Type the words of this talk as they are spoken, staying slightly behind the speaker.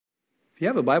If you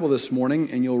have a Bible this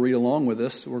morning and you'll read along with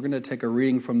us, we're going to take a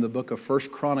reading from the book of 1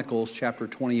 Chronicles chapter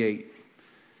 28.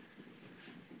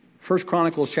 1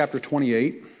 Chronicles chapter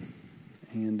 28,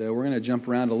 and we're going to jump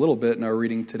around a little bit in our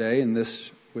reading today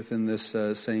within this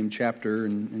same chapter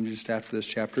and just after this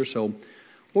chapter. So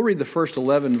we'll read the first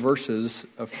 11 verses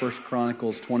of 1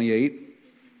 Chronicles 28,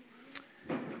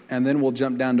 and then we'll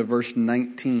jump down to verse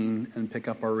 19 and pick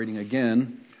up our reading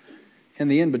again. In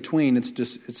the in-between, it's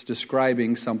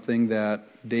describing something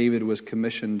that David was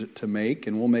commissioned to make,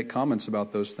 and we'll make comments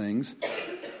about those things.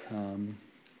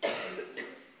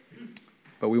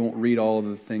 But we won't read all of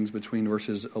the things between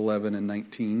verses 11 and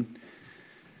 19.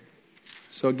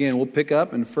 So again, we'll pick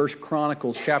up in 1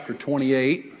 Chronicles chapter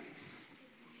 28,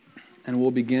 and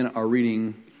we'll begin our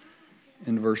reading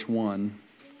in verse 1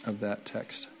 of that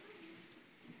text.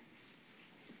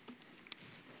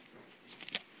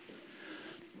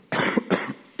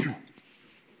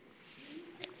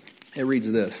 It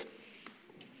reads this: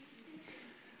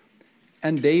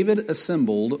 And David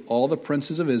assembled all the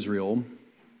princes of Israel,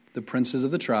 the princes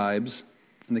of the tribes,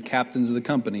 and the captains of the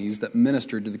companies that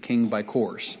ministered to the king by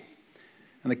course,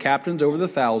 and the captains over the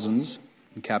thousands,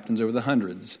 and captains over the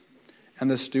hundreds,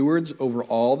 and the stewards over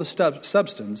all the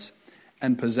substance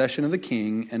and possession of the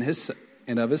king and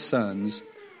of his sons,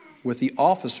 with the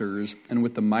officers and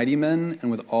with the mighty men and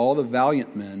with all the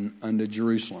valiant men unto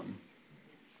Jerusalem.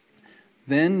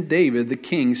 Then David the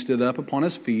king stood up upon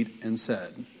his feet and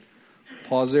said,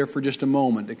 pause there for just a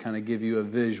moment to kind of give you a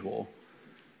visual.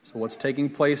 So what's taking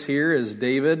place here is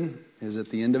David is at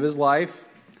the end of his life.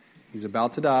 He's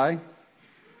about to die.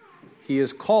 He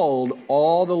has called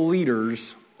all the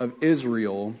leaders of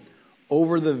Israel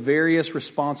over the various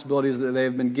responsibilities that they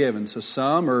have been given. So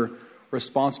some are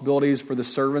responsibilities for the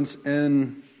servants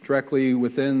directly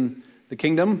within the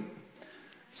kingdom.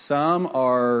 Some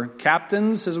are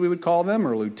captains, as we would call them,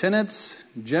 or lieutenants,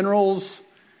 generals.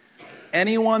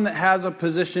 Anyone that has a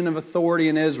position of authority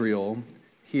in Israel,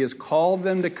 he has called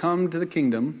them to come to the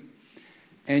kingdom.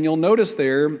 And you'll notice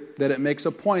there that it makes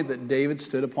a point that David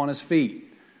stood upon his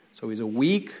feet. So he's a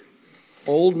weak,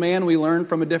 old man, we learned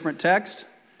from a different text.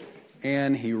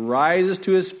 And he rises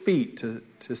to his feet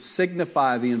to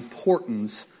signify the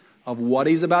importance of what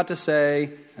he's about to say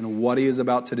and what he is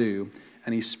about to do.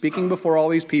 And he's speaking before all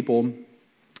these people,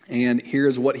 and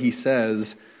here's what he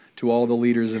says to all the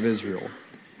leaders of Israel.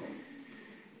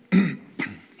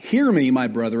 Hear me, my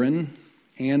brethren,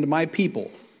 and my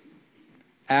people.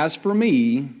 As for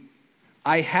me,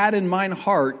 I had in mine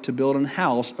heart to build an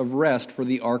house of rest for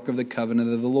the ark of the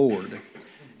covenant of the Lord,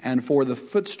 and for the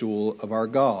footstool of our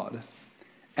God,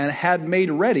 and had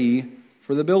made ready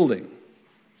for the building.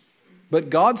 But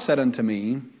God said unto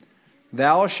me,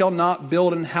 Thou shalt not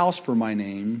build an house for my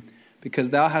name, because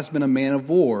thou hast been a man of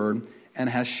war, and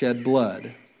hast shed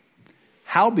blood.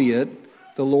 Howbeit,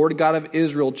 the Lord God of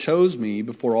Israel chose me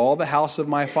before all the house of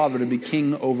my father to be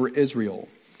king over Israel.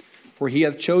 For he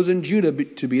hath chosen Judah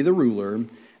to be the ruler,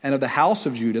 and of the house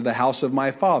of Judah the house of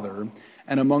my father,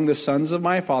 and among the sons of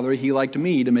my father he liked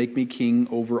me to make me king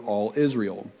over all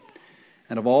Israel.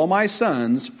 And of all my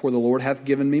sons, for the Lord hath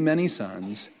given me many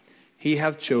sons, he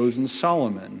hath chosen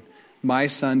Solomon, my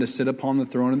son, to sit upon the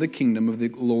throne of the kingdom of the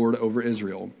Lord over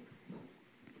Israel.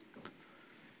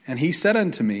 And he said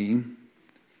unto me,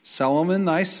 Solomon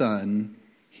thy son,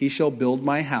 he shall build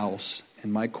my house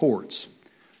and my courts,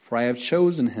 for I have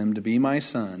chosen him to be my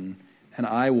son, and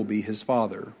I will be his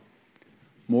father.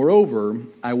 Moreover,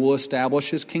 I will establish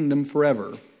his kingdom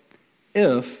forever,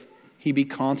 if he be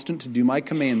constant to do my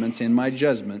commandments and my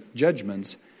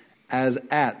judgments, as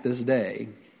at this day.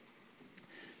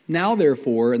 Now,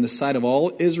 therefore, in the sight of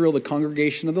all Israel, the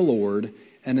congregation of the Lord,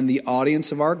 and in the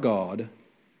audience of our God,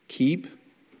 keep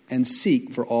and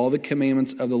seek for all the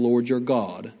commandments of the Lord your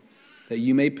God, that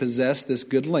you may possess this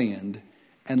good land,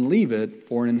 and leave it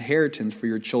for an inheritance for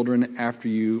your children after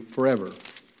you forever.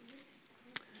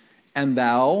 And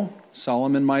thou,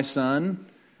 Solomon my son,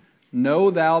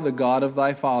 know thou the God of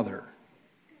thy father,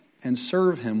 and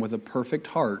serve him with a perfect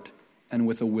heart and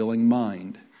with a willing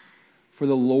mind. For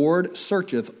the Lord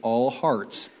searcheth all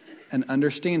hearts, and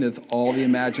understandeth all the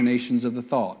imaginations of the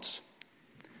thoughts.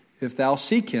 If thou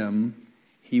seek him,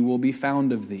 he will be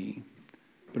found of thee.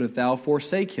 But if thou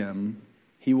forsake him,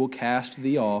 he will cast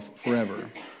thee off forever.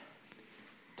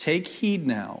 Take heed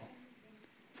now,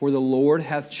 for the Lord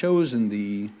hath chosen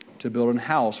thee to build an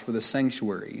house for the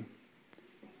sanctuary.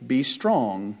 Be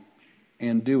strong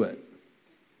and do it.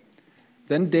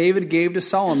 Then David gave to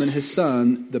Solomon his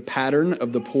son the pattern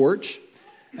of the porch,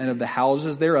 and of the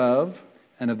houses thereof,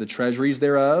 and of the treasuries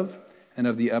thereof, and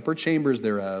of the upper chambers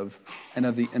thereof, and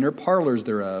of the inner parlors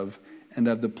thereof, and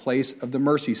of the place of the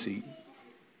mercy seat.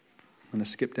 I'm going to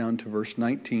skip down to verse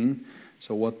 19.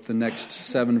 So what the next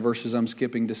 7 verses I'm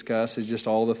skipping discuss is just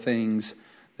all the things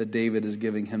that David is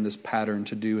giving him this pattern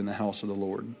to do in the house of the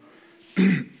Lord.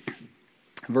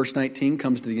 Verse 19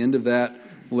 comes to the end of that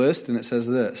list, and it says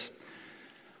this: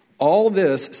 "All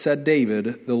this, said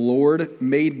David, the Lord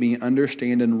made me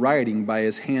understand in writing by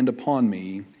his hand upon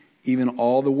me, even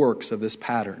all the works of this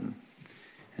pattern.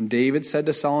 And David said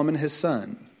to Solomon his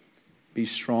son, Be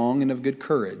strong and of good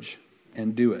courage,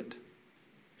 and do it.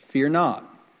 Fear not,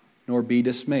 nor be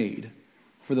dismayed,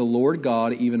 for the Lord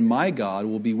God, even my God,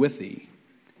 will be with thee.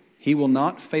 He will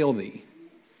not fail thee,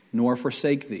 nor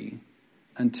forsake thee,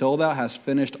 until thou hast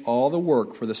finished all the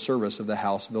work for the service of the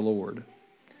house of the Lord.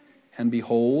 And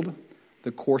behold,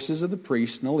 the courses of the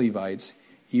priests and the Levites,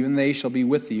 even they shall be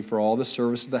with thee for all the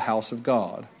service of the house of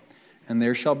God. And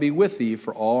there shall be with thee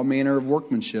for all manner of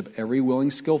workmanship every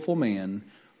willing skillful man,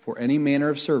 for any manner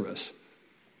of service.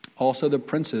 Also the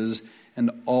princes and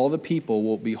all the people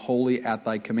will be wholly at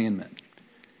thy commandment."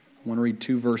 I want to read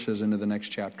 2 verses into the next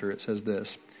chapter. It says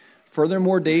this: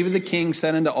 "Furthermore, David the king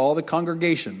said unto all the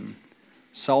congregation,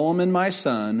 Solomon my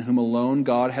son, whom alone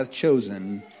God hath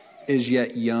chosen, is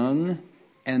yet young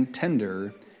and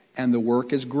tender, and the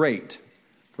work is great.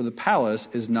 For the palace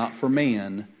is not for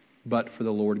man, but for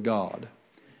the Lord God.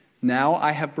 Now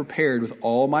I have prepared with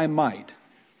all my might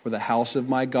for the house of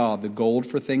my God the gold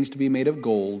for things to be made of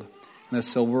gold, and the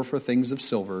silver for things of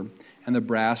silver, and the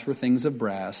brass for things of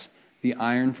brass, the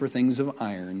iron for things of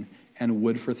iron, and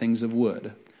wood for things of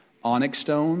wood, onyx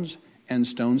stones and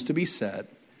stones to be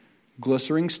set,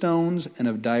 glistering stones and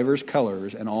of divers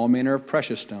colors, and all manner of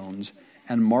precious stones,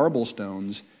 and marble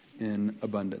stones in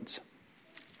abundance."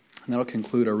 And that'll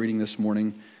conclude our reading this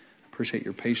morning. I appreciate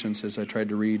your patience as I tried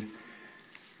to read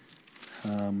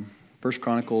 1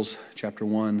 Chronicles chapter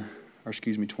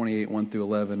 28, 1 through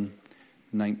 11,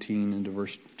 19 into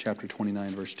chapter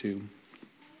 29, verse 2.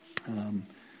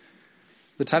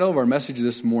 The title of our message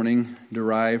this morning,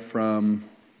 derived from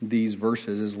these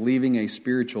verses, is Leaving a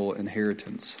Spiritual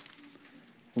Inheritance.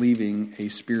 Leaving a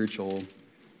spiritual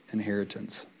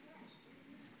inheritance.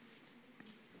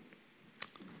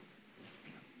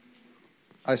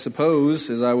 I suppose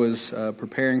as I was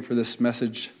preparing for this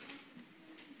message,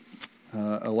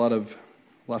 a lot of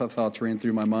thoughts ran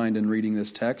through my mind in reading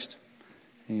this text,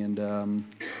 and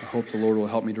I hope the Lord will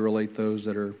help me to relate those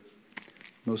that are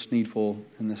most needful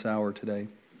in this hour today.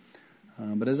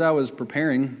 But as I was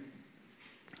preparing,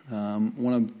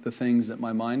 one of the things that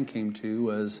my mind came to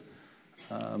was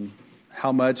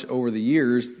how much over the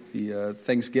years the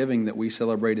Thanksgiving that we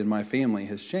celebrate in my family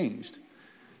has changed.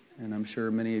 And I'm sure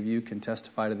many of you can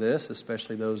testify to this,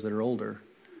 especially those that are older.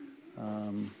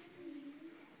 When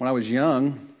I was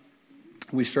young,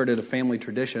 we started a family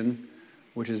tradition,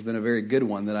 which has been a very good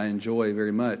one that I enjoy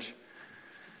very much.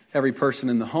 Every person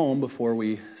in the home, before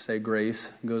we say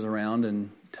grace, goes around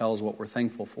and tells what we're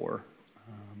thankful for.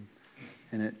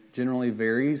 And it generally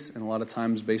varies, and a lot of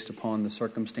times based upon the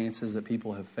circumstances that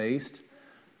people have faced,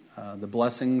 the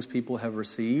blessings people have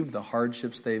received, the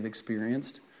hardships they've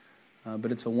experienced.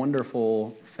 But it's a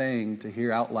wonderful thing to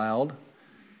hear out loud,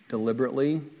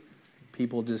 deliberately,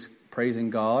 people just praising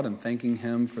God and thanking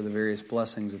Him for the various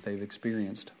blessings that they've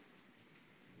experienced.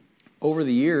 Over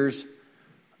the years,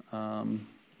 the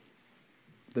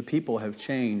people have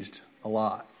changed a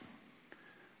lot.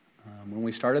 When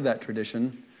we started that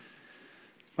tradition,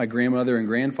 my grandmother and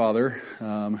grandfather,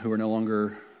 who are no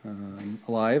longer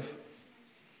alive,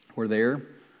 were there.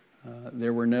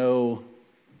 There were no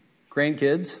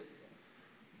grandkids.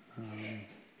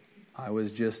 I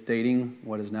was just dating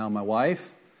what is now my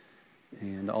wife,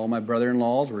 and all my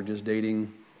brother-in-laws were just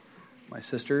dating my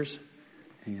sisters,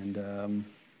 and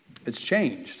it's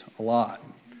changed a lot.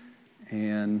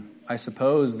 And I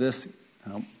suppose this,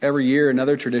 every year,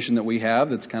 another tradition that we have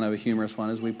that's kind of a humorous one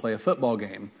is we play a football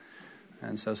game.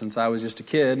 And so since I was just a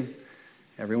kid,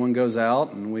 everyone goes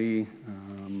out and we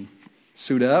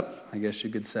suit up, I guess you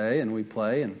could say, and we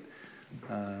play.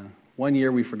 And one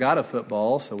year we forgot a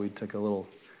football, so we took a little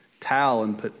towel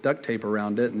and put duct tape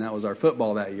around it, and that was our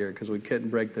football that year because we couldn't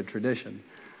break the tradition.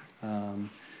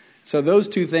 So those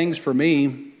two things for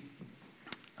me,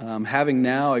 having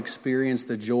now experienced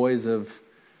the joys of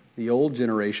the old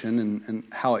generation and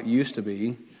how it used to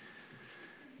be,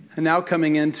 and now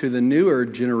coming into the newer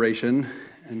generation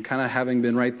and kind of having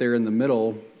been right there in the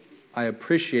middle, I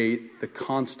appreciate the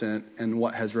constant and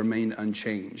what has remained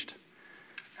unchanged.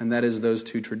 And that is those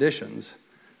two traditions.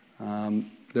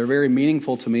 They're very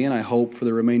meaningful to me, and I hope for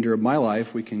the remainder of my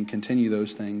life we can continue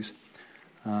those things.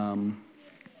 It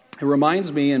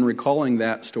reminds me, in recalling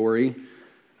that story,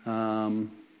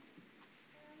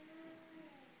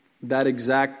 that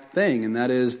exact thing, and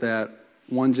that is that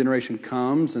one generation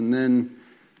comes and then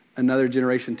another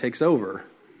generation takes over.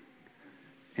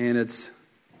 And it's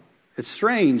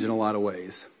strange in a lot of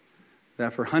ways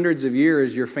that for hundreds of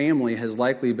years your family has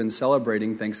likely been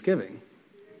celebrating Thanksgiving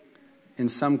in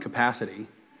some capacity.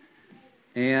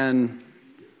 And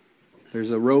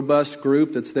there's a robust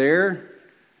group that's there,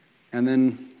 and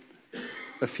then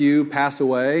a few pass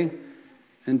away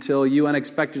until you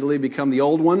unexpectedly become the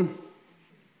old one.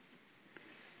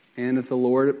 And if the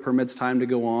Lord permits time to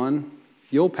go on,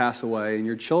 you'll pass away and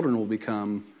your children will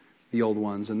become the old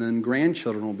ones, and then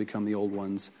grandchildren will become the old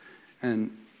ones.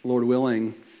 And Lord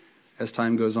willing, as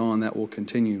time goes on, that will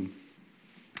continue.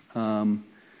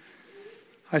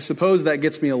 I suppose that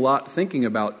gets me a lot thinking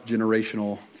about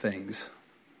generational things.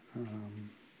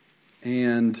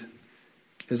 And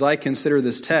as I consider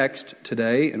this text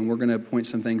today, and we're going to point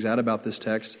some things out about this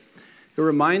text, it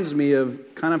reminds me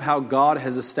of kind of how God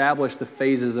has established the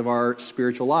phases of our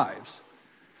spiritual lives.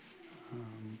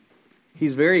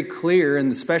 He's very clear,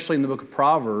 and especially in the book of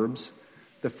Proverbs,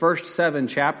 the first 7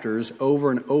 chapters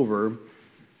over and over,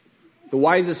 the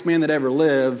wisest man that ever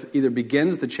lived either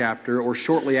begins the chapter or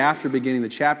shortly after beginning the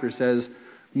chapter says,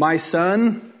 "My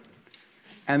son,"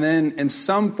 and then in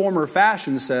some form or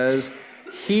fashion says,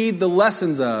 "Heed the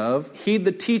lessons of, heed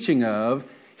the teaching of,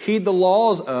 heed the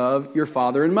laws of your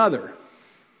father and mother."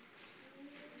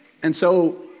 And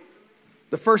so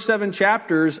the first 7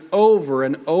 chapters over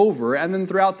and over, and then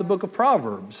throughout the book of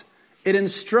Proverbs, it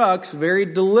instructs very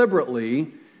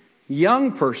deliberately,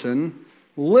 young person,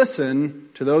 listen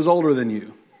to those older than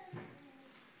you.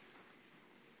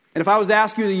 And if I was to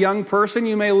ask you as a young person,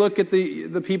 you may look at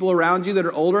the people around you that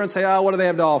are older and say, "Oh, what do they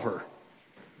have to offer?"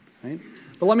 Right?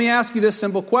 But let me ask you this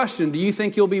simple question. Do you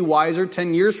think you'll be wiser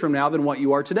 10 years from now than what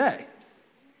you are today?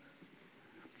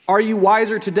 Are you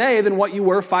wiser today than what you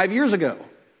were 5 years ago?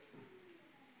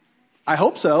 I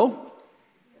hope so.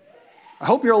 I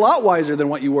hope you're a lot wiser than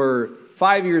what you were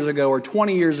 5 years ago or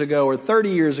 20 years ago or 30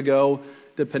 years ago,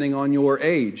 depending on your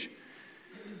age.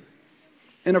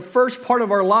 In the first part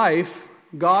of our life,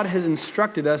 God has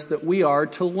instructed us that we are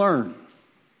to learn.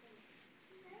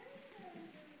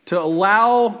 To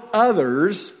allow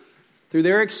others, through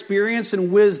their experience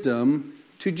and wisdom,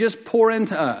 to just pour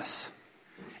into us.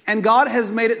 And God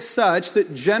has made it such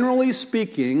that, generally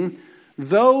speaking,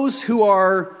 those who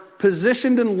are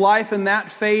positioned in life in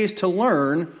that phase to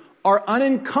learn are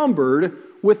unencumbered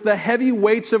with the heavy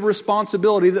weights of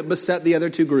responsibility that beset the other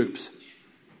two groups.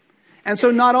 And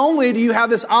so not only do you have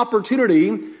this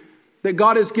opportunity that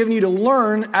God has given you to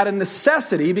learn out of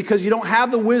necessity because you don't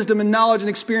have the wisdom and knowledge and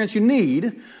experience you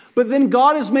need, but then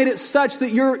God has made it such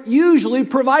that you're usually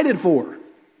provided for.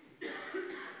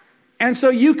 And so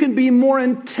you can be more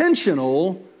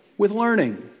intentional with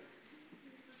learning.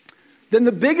 Then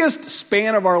the biggest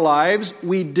span of our lives,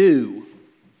 we do.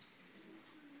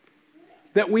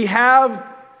 That we have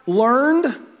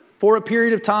learned for a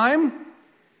period of time.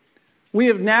 We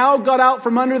have now got out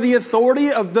from under the authority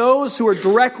of those who are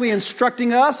directly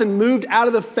instructing us and moved out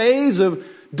of the phase of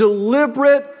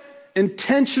deliberate,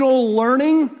 intentional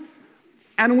learning.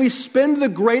 And we spend the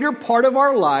greater part of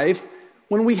our life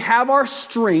when we have our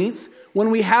strength, when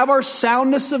we have our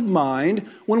soundness of mind,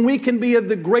 when we can be of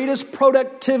the greatest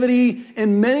productivity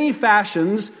in many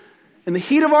fashions, in the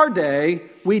heat of our day,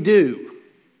 we do.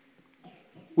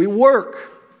 We work.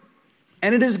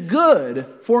 And it is good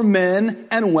for men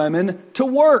and women to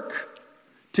work,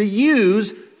 to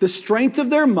use the strength of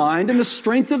their mind and the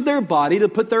strength of their body to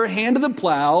put their hand to the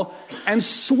plow and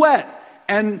sweat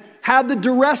and have the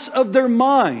duress of their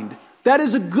mind. That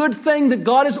is a good thing that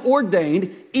God has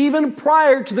ordained even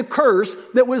prior to the curse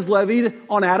that was levied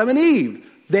on Adam and Eve.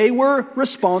 They were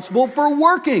responsible for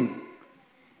working.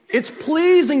 It's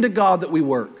pleasing to God that we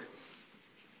work.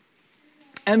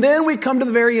 And then we come to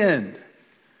the very end.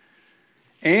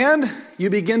 And you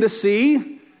begin to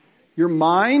see your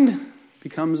mind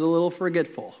becomes a little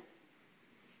forgetful.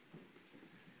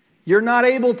 You're not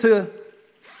able to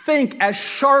think as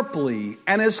sharply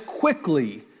and as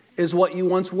quickly as what you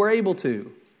once were able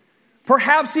to.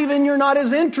 Perhaps even you're not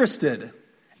as interested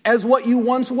as what you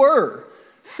once were.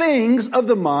 Things of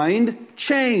the mind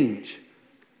change.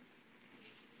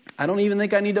 I don't even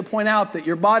think I need to point out that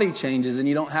your body changes and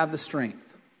you don't have the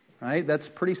strength, right? That's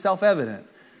pretty self-evident.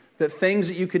 That things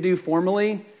that you could do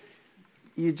formerly,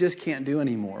 you just can't do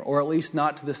anymore, or at least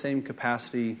not to the same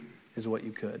capacity as what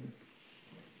you could.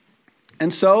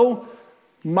 And so,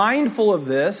 mindful of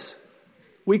this,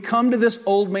 we come to this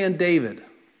old man David.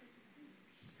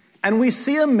 And we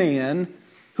see a man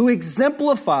who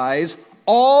exemplifies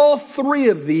all three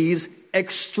of these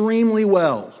extremely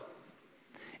well.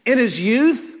 In his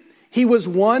youth, He was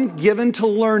one given to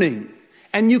learning.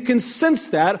 And you can sense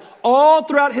that all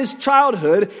throughout his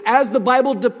childhood as the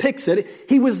Bible depicts it.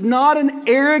 He was not an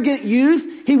arrogant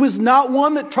youth. He was not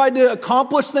one that tried to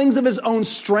accomplish things of his own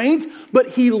strength, but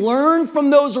he learned from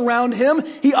those around him.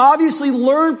 He obviously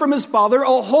learned from his father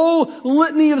a whole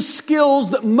litany of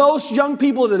skills that most young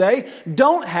people today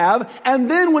don't have.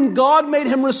 And then when God made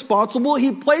him responsible,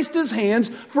 he placed his hands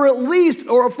for at least,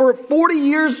 or for 40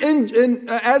 years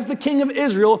as the king of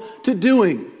Israel to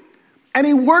doing. And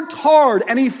he worked hard,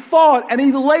 and he fought, and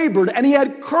he labored, and he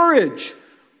had courage.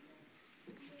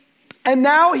 And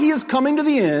now he is coming to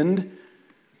the end,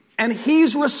 and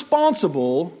he's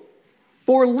responsible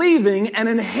for leaving an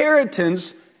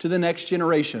inheritance to the next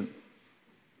generation.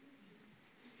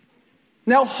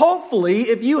 Now, hopefully,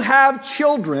 if you have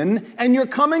children and you're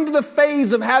coming to the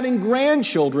phase of having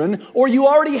grandchildren, or you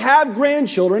already have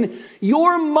grandchildren,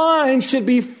 your mind should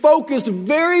be focused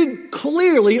very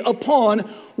clearly upon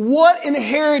what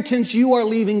inheritance you are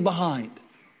leaving behind.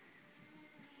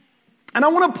 And I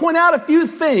want to point out a few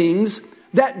things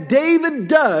that David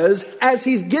does as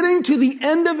he's getting to the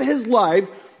end of his life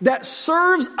that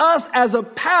serves us as a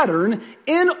pattern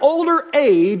in older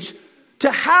age to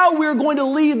how we're going to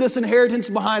leave this inheritance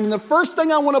behind. And the first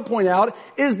thing I want to point out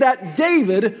is that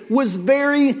David was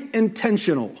very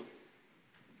intentional.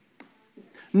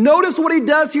 Notice what he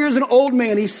does here as an old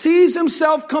man. He sees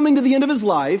himself coming to the end of his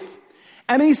life,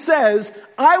 and he says,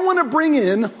 I want to bring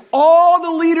in all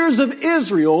the leaders of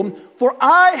Israel, for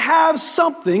I have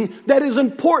something that is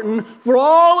important for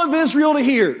all of Israel to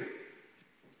hear.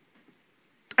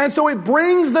 And so he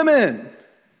brings them in.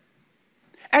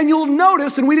 And you'll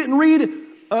notice, and we didn't read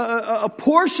a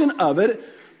portion of it,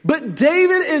 but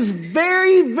David is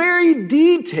very, very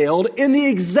detailed in the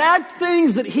exact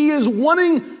things that he is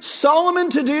wanting Solomon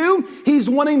to do, he's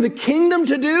wanting the kingdom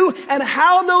to do, and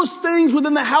how those things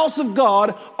within the house of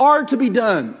God are to be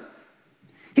done.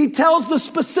 He tells the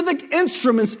specific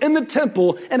instruments in the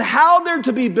temple and how they're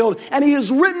to be built. And he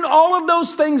has written all of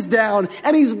those things down.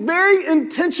 And he's very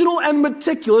intentional and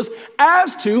meticulous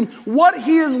as to what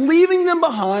he is leaving them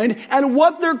behind and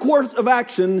what their course of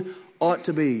action ought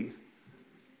to be.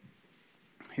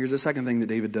 Here's the second thing that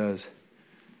David does.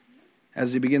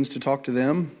 As he begins to talk to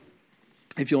them,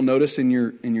 if you'll notice in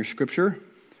your scripture,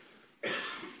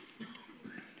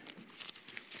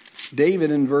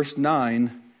 David in verse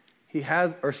 9,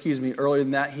 earlier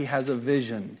than that, he has a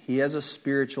vision. He has a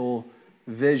spiritual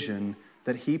vision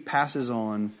that he passes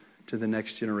on to the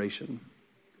next generation.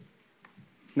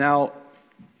 Now,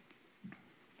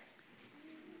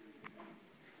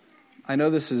 I know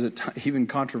this is even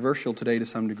controversial today to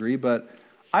some degree, but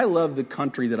I love the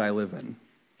country that I live in,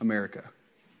 America.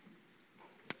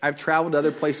 I've traveled to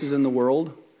other places in the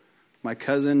world. My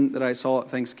cousin that I saw at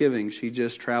Thanksgiving, she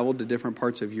just traveled to different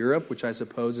parts of Europe, which I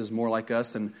suppose is more like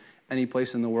us than any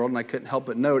place in the world. And I couldn't help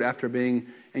but note, after being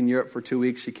in Europe for 2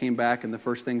 weeks, she came back, and the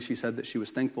first thing she said that she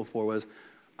was thankful for was,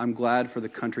 I'm glad for the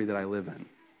country that I live in.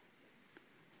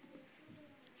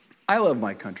 I love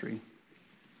my country.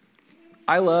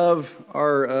 I love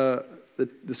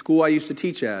the school I used to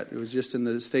teach at. It was just in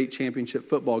the state championship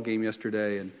football game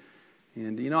yesterday, and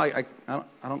you know, I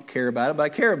don't care about it, but I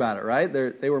care about it, right?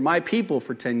 They were my people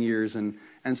for 10 years, and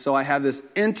so I have this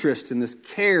interest and this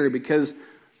care because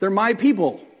they're my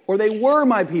people, or they were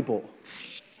my people.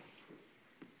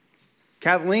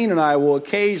 Kathleen and I will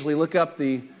occasionally look up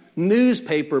the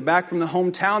newspaper back from the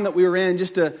hometown that we were in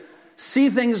just to see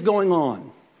things going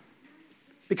on,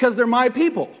 because they're my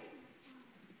people.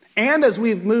 And as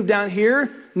we've moved down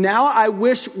here, now I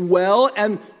wish well,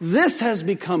 and this has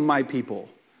become my people.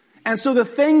 And so the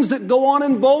things that go on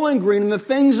in Bowling Green and the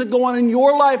things that go on in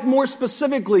your life more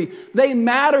specifically, they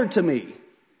matter to me.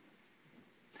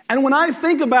 And when I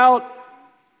think about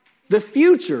the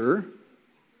future,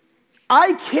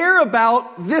 I care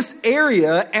about this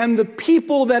area and the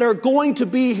people that are going to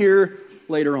be here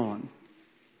later on.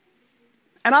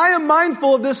 And I am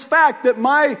mindful of this fact that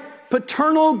my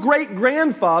paternal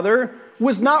great-grandfather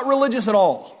was not religious at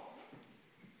all.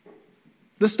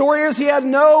 The story is he had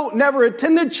never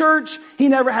attended church. He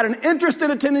never had an interest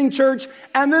in attending church.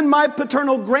 And then my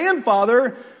paternal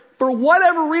grandfather, for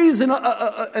whatever reason,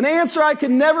 an answer I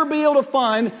could never be able to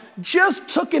find, just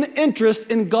took an interest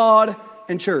in God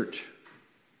and church.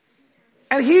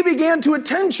 And he began to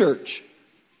attend church.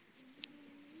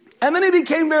 And then he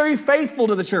became very faithful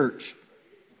to the church.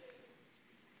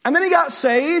 And then he got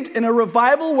saved in a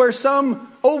revival where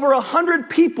over 100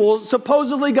 people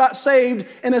supposedly got saved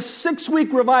in a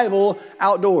 6-week revival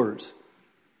outdoors.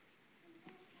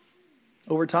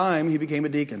 Over time, he became a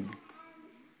deacon.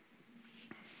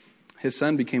 His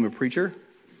son became a preacher.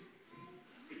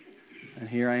 And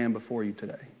here I am before you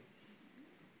today.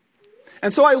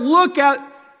 And so I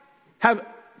have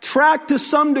tracked to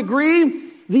some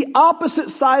degree the opposite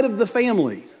side of the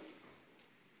family.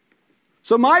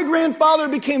 So my grandfather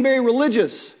became very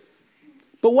religious.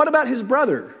 But what about his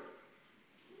brother?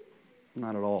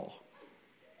 Not at all.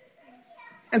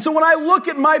 And so when I look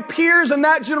at my peers and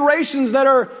that generations that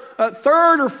are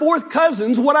third or fourth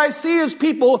cousins, what I see is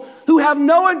people who have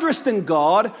no interest in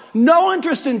God, no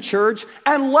interest in church,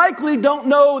 and likely don't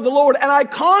know the Lord. And I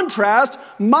contrast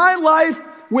my life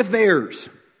with theirs.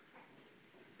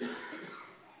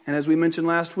 And as we mentioned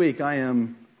last week, I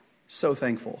am so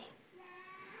thankful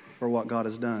for what God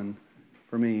has done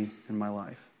for me in my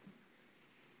life.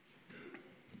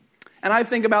 And I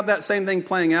think about that same thing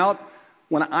playing out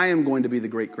when I am going to be the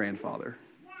great-grandfather.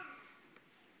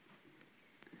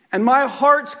 And my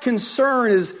heart's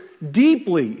concern is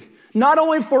deeply, not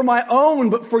only for my own,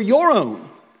 but for your own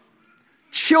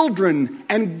children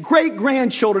and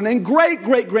great-grandchildren and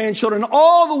great-great-grandchildren,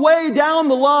 all the way down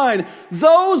the line.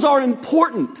 Those are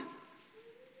important.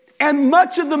 And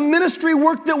much of the ministry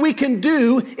work that we can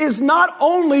do is not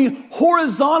only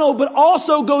horizontal, but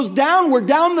also goes downward,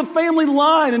 down the family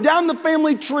line and down the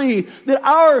family tree,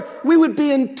 that we would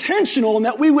be intentional and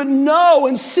that we would know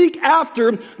and seek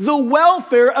after the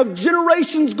welfare of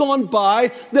generations gone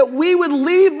by, that we would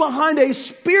leave behind a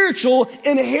spiritual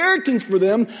inheritance for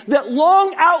them that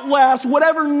long outlasts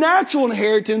whatever natural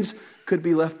inheritance could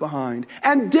be left behind.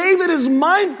 And David is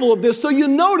mindful of this. So you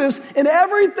notice in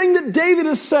everything that David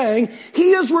is saying,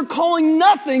 he is recalling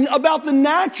nothing about the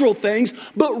natural things,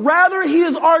 but rather he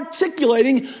is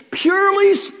articulating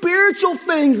purely spiritual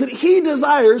things that he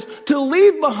desires to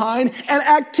leave behind and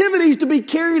activities to be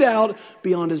carried out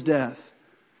beyond his death.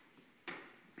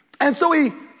 And so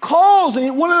he calls,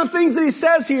 and one of the things that he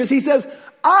says here is he says,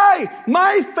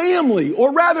 my family,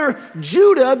 or rather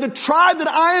Judah, the tribe that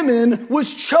I am in,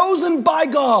 was chosen by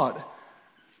God.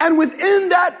 And within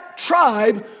that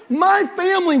tribe, my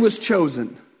family was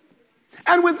chosen.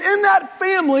 And within that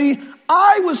family,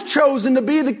 I was chosen to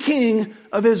be the king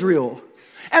of Israel.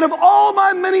 And of all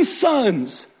my many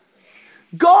sons,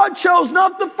 God chose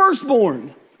not the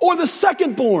firstborn or the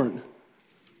secondborn,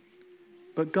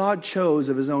 but God chose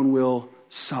of his own will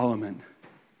Solomon.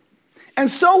 And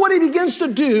so what he begins to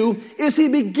do is he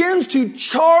begins to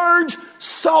charge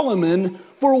Solomon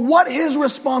for what his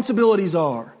responsibilities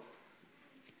are.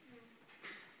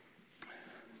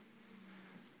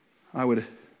 I would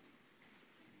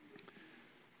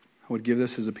give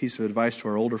this as a piece of advice to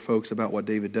our older folks about what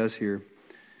David does here.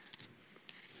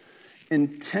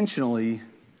 Intentionally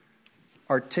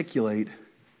articulate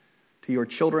to your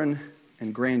children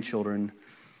and grandchildren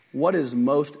what is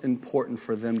most important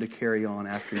for them to carry on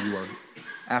after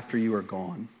you are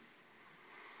gone.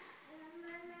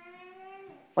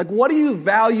 Like, what do you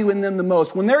value in them the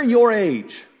most when they're your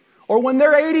age, or when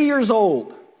they're 80 years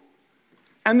old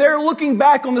and they're looking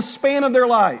back on the span of their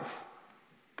life?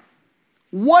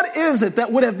 What is it that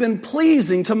would have been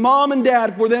pleasing to mom and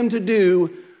dad for them to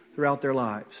do throughout their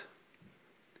lives?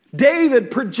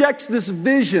 David projects this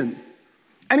vision,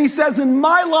 and he says, in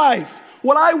my life,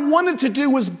 what I wanted to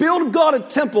do was build God a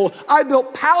temple. I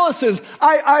built palaces.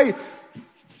 I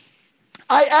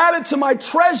added to my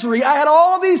treasury. I had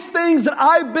all these things that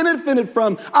I benefited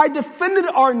from. I defended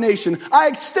our nation. I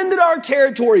extended our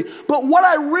territory. But what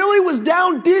I really was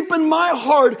down deep in my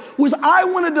heart was I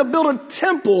wanted to build a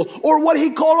temple, or what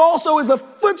he called also as a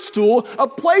footstool, a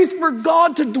place for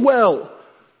God to dwell.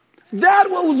 That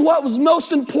was what was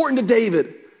most important to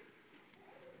David.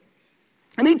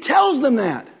 And he tells them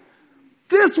that.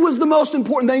 This was the most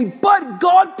important thing, but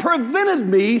God prevented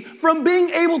me from being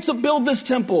able to build this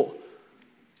temple.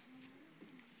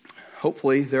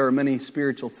 Hopefully, there are many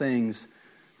spiritual things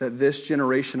that this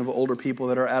generation of older people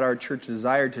that are at our church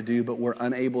desired to do, but were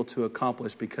unable to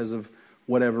accomplish because of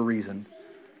whatever reason.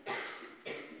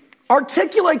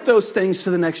 Articulate those things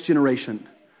to the next generation.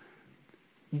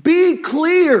 Be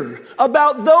clear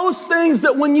about those things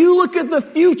that when you look at the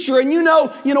future and you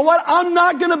know what, I'm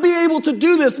not going to be able to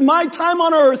do this. My time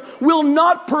on earth will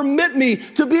not permit me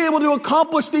to be able to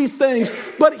accomplish these things.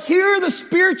 But here are the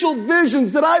spiritual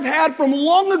visions that I've had from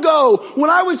long ago when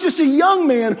I was just a young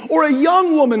man or a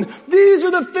young woman. These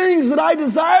are the things that I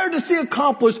desire to see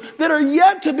accomplished that are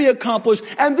yet to be accomplished.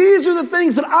 And these are the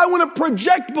things that I want to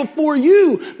project before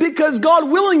you, because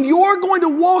God willing, you're going to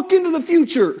walk into the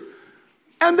future.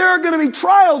 And there are going to be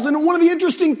trials. And one of the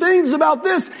interesting things about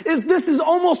this is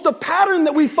almost a pattern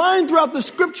that we find throughout the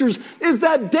scriptures, is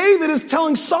that David is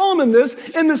telling Solomon this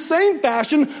in the same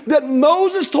fashion that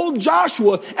Moses told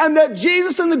Joshua and that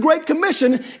Jesus in the Great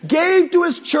Commission gave to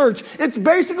his church. It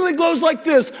basically goes like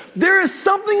this. There is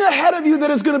something ahead of you that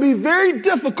is going to be very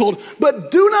difficult, but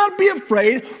do not be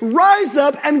afraid. Rise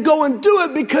up and go and do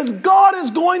it, because God is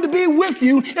going to be with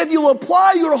you if you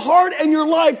apply your heart and your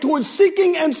life towards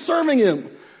seeking and serving him.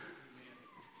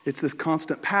 It's this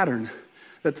constant pattern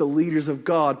that the leaders of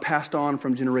God passed on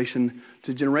from generation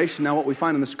to generation. Now, what we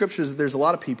find in the scriptures is that there's a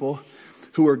lot of people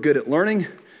who are good at learning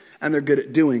and they're good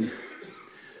at doing,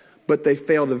 but they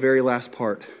fail the very last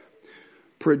part.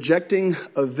 Projecting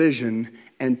a vision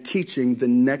and teaching the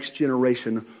next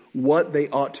generation what they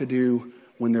ought to do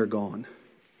when they're gone.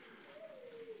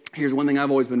 Here's one thing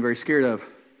I've always been very scared of.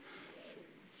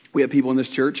 We have people in this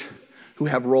church who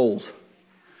have roles.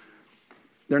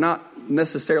 They're not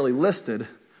necessarily listed,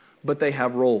 but they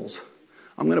have roles.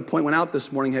 I'm going to point one out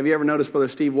this morning. Have you ever noticed Brother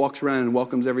Steve walks around and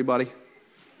welcomes everybody?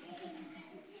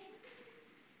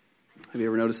 Have you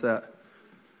ever noticed that?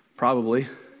 Probably. Do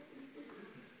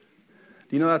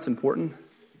you know that's important?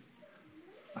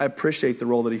 I appreciate the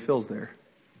role that he fills there.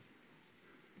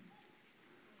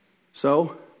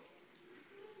 So,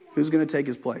 who's going to take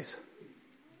his place?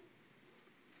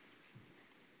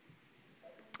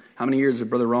 How many years has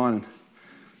Brother Ron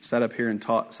sat up here and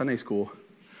taught Sunday school?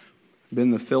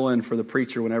 Been the fill-in for the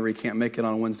preacher whenever he can't make it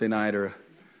on a Wednesday night, or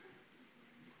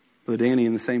Brother Danny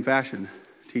in the same fashion,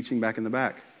 teaching back in the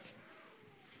back.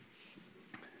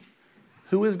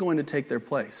 Who is going to take their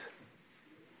place?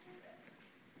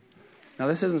 Now,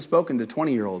 this isn't spoken to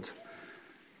 20-year-olds.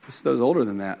 This is those older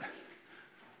than that.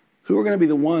 Who are going to be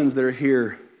the ones that are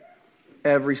here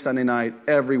every Sunday night,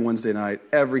 every Wednesday night,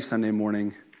 every Sunday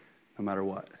morning, no matter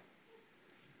what?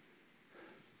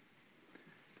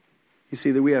 You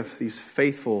see that we have these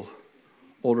faithful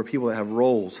older people that have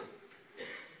roles.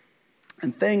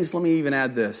 And things, let me even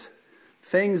add this,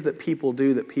 things that people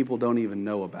do that people don't even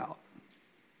know about.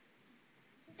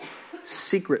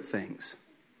 Secret things.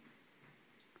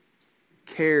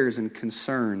 Cares and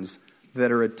concerns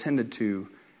that are attended to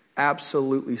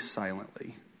absolutely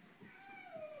silently.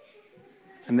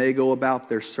 And they go about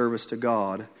their service to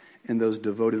God in those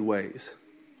devoted ways.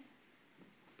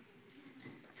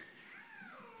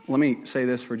 Let me say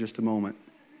this for just a moment.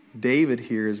 David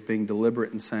here is being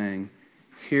deliberate in saying,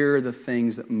 here are the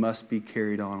things that must be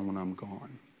carried on when I'm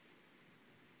gone.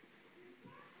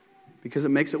 Because it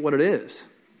makes it what it is.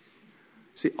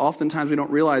 See, oftentimes we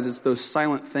don't realize it's those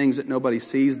silent things that nobody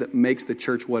sees that makes the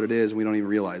church what it is, and we don't even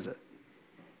realize it.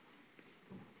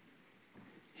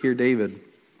 Here, David.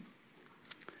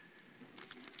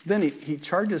 Then he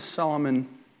charges Solomon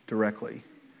directly.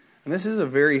 And this is a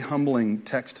very humbling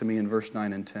text to me in verse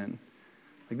 9 and 10.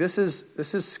 Like this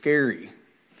is scary.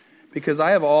 Because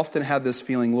I have often had this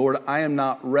feeling, Lord, I am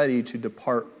not ready to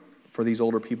depart for these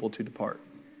older people to depart.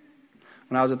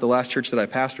 When I was at the last church that I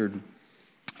pastored,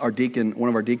 our deacon, one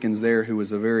of our deacons there, who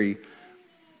was a very,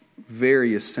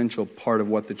 very essential part of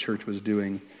what the church was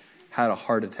doing, had a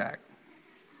heart attack.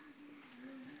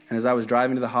 And as I was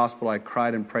driving to the hospital, I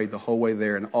cried and prayed the whole way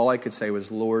there. And all I could say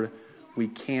was, Lord, we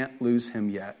can't lose him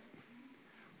yet.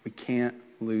 We can't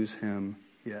lose him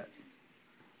yet.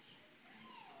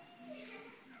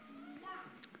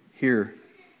 Here,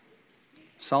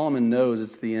 Solomon knows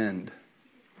it's the end.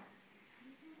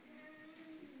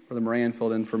 Brother Moran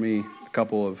filled in for me a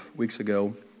couple of weeks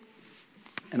ago,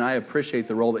 and I appreciate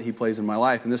the role that he plays in my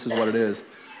life, and this is what it is.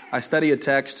 I study a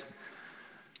text,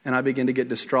 and I begin to get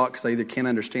distraught because I either can't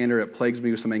understand or it plagues me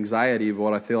with some anxiety about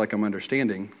what I feel like I'm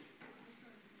understanding.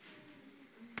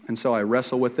 And so I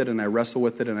wrestle with it, and I wrestle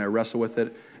with it, and I wrestle with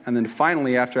it. And then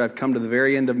finally, after I've come to the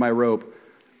very end of my rope,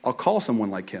 I'll call someone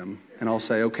like him, and I'll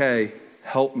say, okay,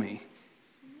 help me.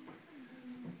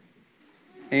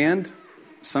 And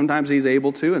sometimes he's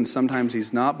able to, and sometimes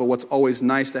he's not. But what's always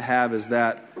nice to have is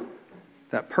that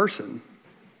person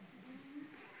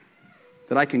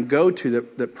that I can go to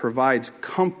that provides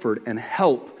comfort and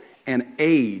help and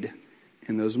aid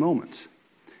in those moments.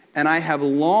 And I have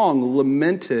long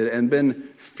lamented and been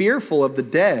fearful of the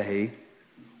day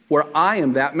where I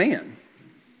am that man.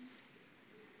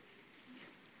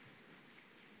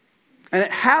 And it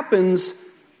happens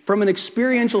from an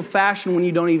experiential fashion when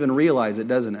you don't even realize it,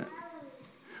 doesn't it?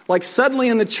 Like suddenly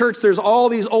in the church, there's all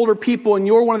these older people and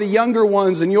you're one of the younger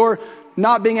ones and you're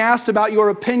not being asked about your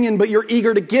opinion, but you're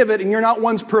eager to give it and you're not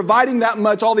ones providing that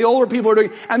much. All the older people are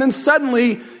doing. And then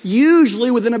suddenly,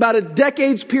 usually within about a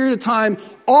decade's period of time,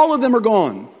 all of them are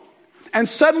gone. And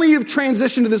suddenly you've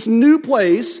transitioned to this new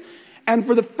place and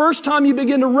for the first time you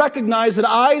begin to recognize that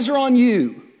eyes are on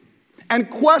you, and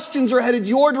questions are headed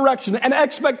your direction, and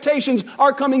expectations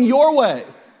are coming your way.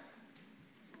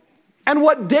 And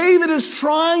what David is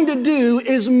trying to do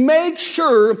is make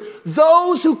sure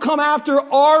those who come after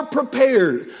are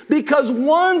prepared. Because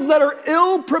ones that are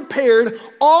ill prepared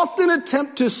often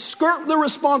attempt to skirt the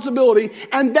responsibility,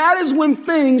 and that is when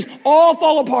things all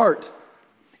fall apart.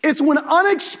 It's when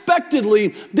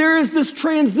unexpectedly there is this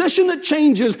transition that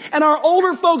changes, and our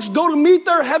older folks go to meet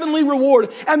their heavenly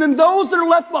reward, and then those that are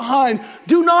left behind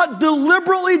do not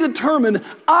deliberately determine,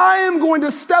 I am going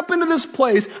to step into this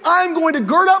place, I am going to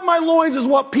gird up my loins, is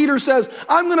what Peter says.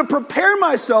 I'm going to prepare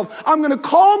myself, I'm going to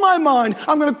call my mind,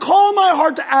 I'm going to call my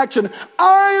heart to action.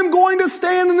 I am going to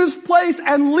stand in this place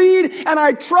and lead, and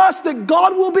I trust that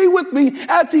God will be with me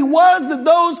as he was that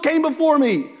those came before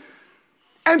me.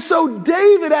 And so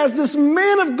David, as this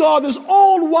man of God, this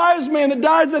old wise man that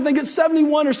dies, I think at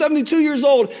 71 or 72 years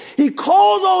old, he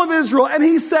calls all of Israel and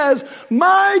he says,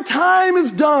 my time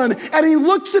is done. And he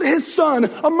looks at his son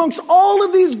amongst all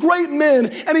of these great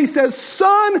men and he says,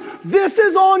 son, this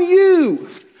is on you.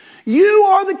 You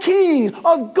are the king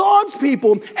of God's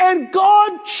people and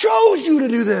God chose you to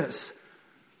do this.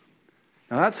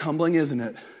 Now that's humbling, isn't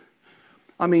it?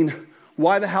 I mean,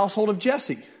 why the household of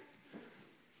Jesse?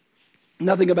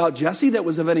 Nothing about Jesse that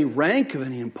was of any rank, of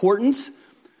any importance.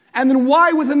 And then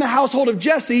why within the household of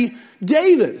Jesse,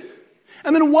 David?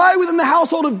 And then why within the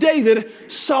household of David,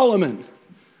 Solomon?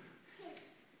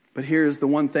 But here's the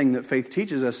one thing that faith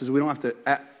teaches us is we don't have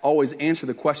to always answer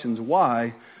the questions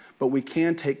why, but we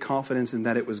can take confidence in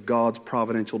that it was God's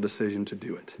providential decision to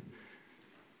do it.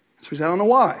 So we say, I don't know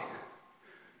why,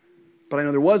 but I know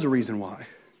there was a reason why.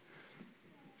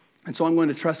 And so I'm going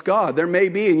to trust God. There may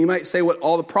be, and you might say what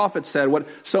all the prophets said, what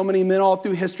so many men all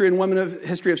through history and women of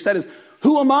history have said is,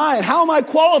 who am I and how am I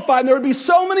qualified? And there would be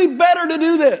so many better to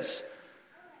do this.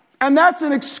 And that's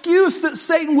an excuse that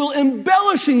Satan will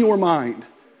embellish in your mind.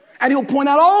 And he'll point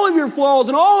out all of your flaws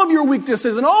and all of your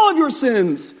weaknesses and all of your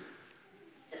sins.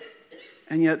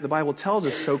 And yet the Bible tells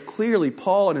us so clearly,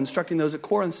 Paul, in instructing those at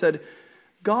Corinth, said,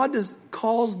 God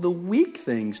calls the weak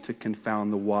things to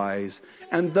confound the wise.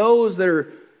 And those that are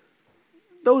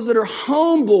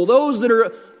humble, those that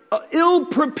are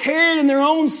ill-prepared in their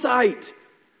own sight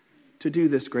to do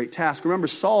this great task. Remember,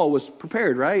 Saul was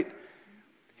prepared, right?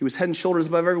 He was head and shoulders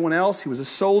above everyone else. He was a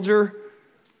soldier.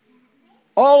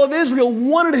 All of Israel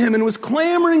wanted him and was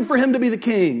clamoring for him to be the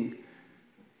king.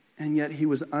 And yet he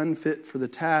was unfit for the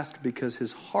task because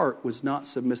his heart was not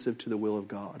submissive to the will of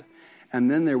God. And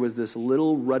then there was this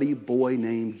little ruddy boy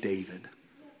named David.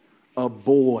 A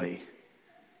boy.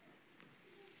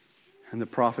 And the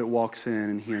prophet walks in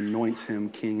and he anoints him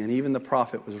king. And even the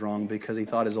prophet was wrong because he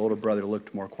thought his older brother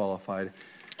looked more qualified.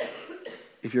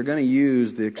 If you're going to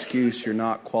use the excuse you're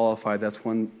not qualified, that's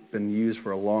one been used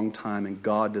for a long time and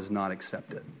God does not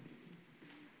accept it.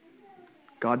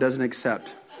 God doesn't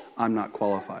accept, I'm not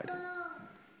qualified.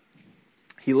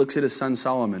 He looks at his son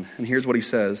Solomon and here's what he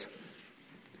says.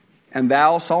 And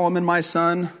thou, Solomon, my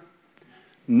son,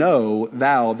 know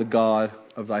thou the God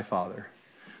of thy father.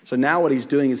 So now what he's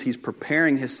doing is he's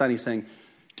preparing his son. He's saying,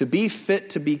 to be fit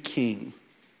to be king.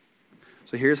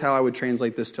 So here's how I would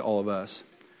translate this to all of us.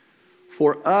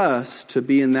 For us to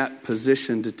be in that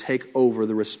position to take over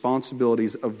the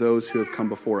responsibilities of those who have come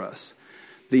before us,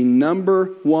 the number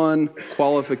one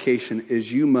qualification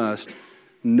is you must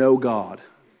know God.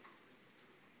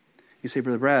 You say,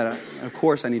 Brother Brad, of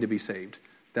course I need to be saved.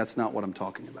 That's not what I'm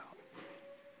talking about.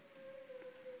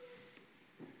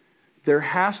 There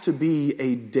has to be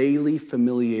a daily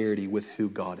familiarity with who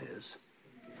God is.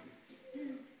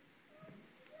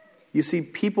 You see,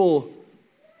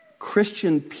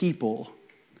 Christian people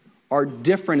are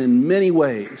different in many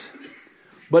ways.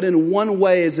 But in one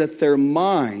way is that their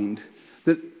mind,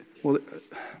 I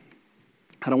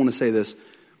don't want to say this,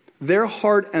 their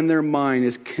heart and their mind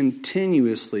is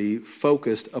continuously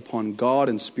focused upon God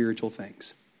and spiritual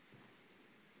things.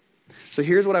 So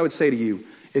here's what I would say to you.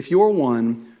 If you're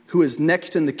one who is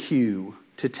next in the queue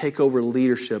to take over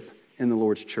leadership in the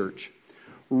Lord's church,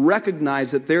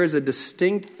 recognize that there is a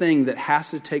distinct thing that has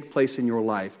to take place in your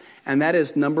life. And that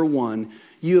is, number one,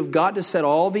 you have got to set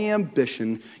all the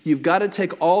ambition. You've got to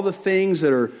take all the things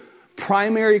that are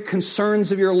primary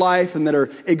concerns of your life and that are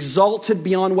exalted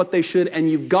beyond what they should.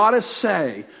 And you've got to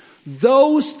say,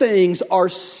 those things are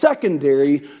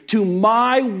secondary to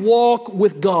my walk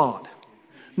with God.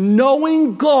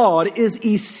 Knowing God is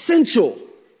essential.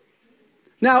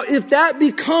 Now, if that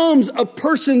becomes a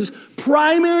person's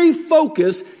primary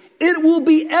focus, it will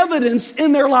be evidenced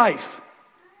in their life.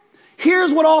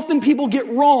 Here's what often people get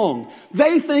wrong.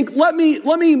 They think, let me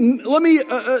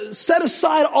set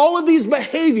aside all of these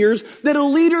behaviors that a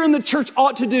leader in the church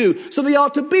ought to do. So they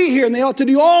ought to be here and they ought to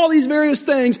do all these various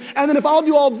things. And then if I'll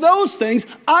do all those things,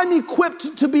 I'm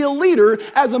equipped to be a leader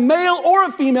as a male or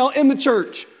a female in the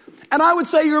church. And I would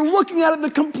say you're looking at it the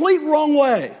complete wrong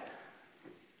way.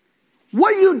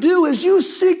 What you do is you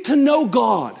seek to know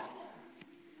God.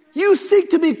 You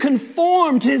seek to be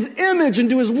conformed to His image and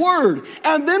to His word.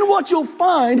 And then what you'll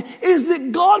find is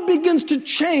that God begins to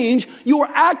change your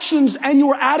actions and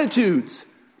your attitudes.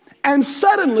 And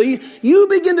suddenly, you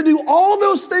begin to do all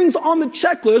those things on the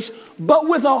checklist, but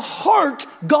with a heart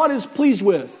God is pleased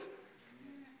with.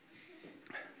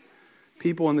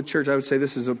 People in the church, I would say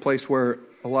this is a place where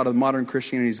a lot of modern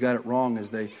Christianity's got it wrong, is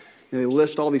they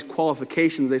list all these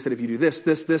qualifications. They said if you do this,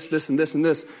 this, and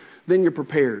this, then you're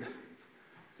prepared.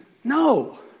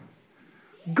 No.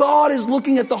 God is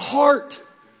looking at the heart.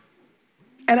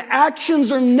 And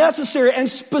actions are necessary and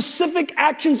specific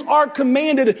actions are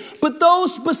commanded. But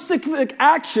those specific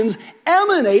actions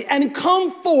emanate and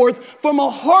come forth from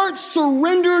a heart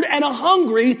surrendered and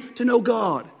hungry to know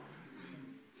God.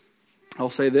 I'll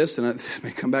say this, and this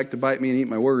may come back to bite me and eat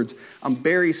my words. I'm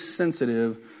very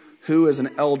sensitive who as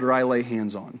an elder I lay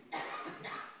hands on.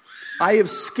 I have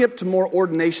skipped more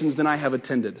ordinations than I have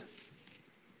attended.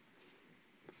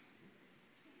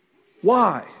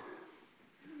 Why?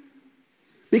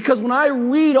 Because when I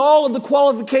read all of the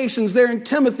qualifications there in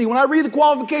Timothy, when I read the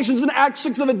qualifications in Acts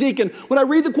 6 of a deacon, when I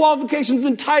read the qualifications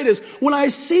in Titus, when I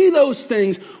see those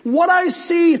things, what I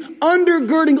see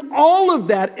undergirding all of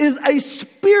that is a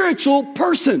spiritual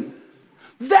person.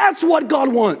 That's what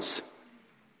God wants.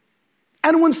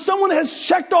 And when someone has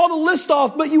checked all the list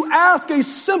off, but you ask a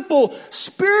simple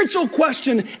spiritual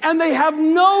question and they have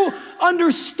no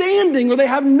understanding or they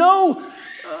have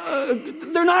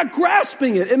they're not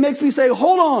grasping it. It makes me say,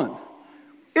 hold on.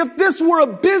 If this were a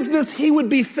business, he would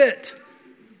be fit.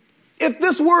 If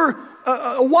this were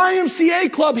a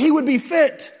YMCA club, he would be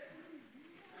fit.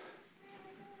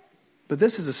 But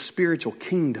this is a spiritual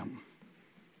kingdom.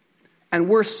 And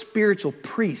we're spiritual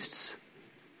priests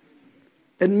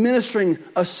administering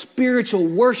a spiritual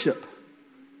worship.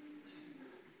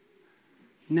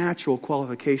 Natural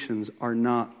qualifications are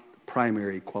not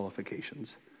primary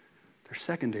qualifications. They're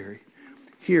secondary.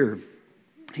 Here,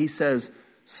 he says,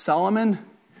 Solomon,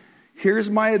 here's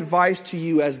my advice to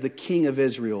you as the king of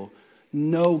Israel.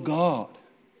 Know God.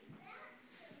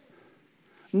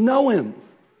 Know Him.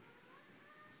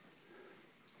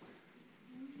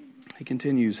 He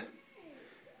continues,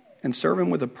 and serve Him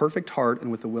with a perfect heart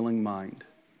and with a willing mind.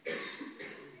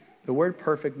 The word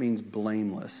perfect means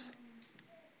blameless.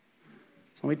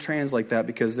 So let me translate that,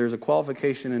 because there's a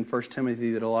qualification in 1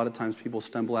 Timothy that a lot of times people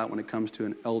stumble at when it comes to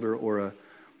an elder or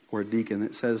a deacon.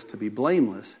 It says to be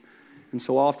blameless. And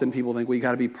so often people think, well, you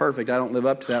got to be perfect. I don't live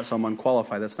up to that, so I'm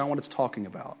unqualified. That's not what it's talking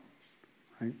about.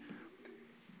 Right?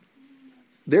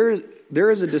 There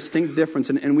is a distinct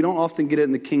difference, and we don't often get it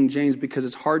in the King James because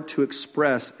it's hard to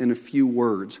express in a few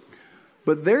words.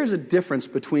 But there's a difference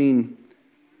between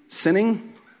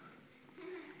sinning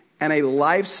and a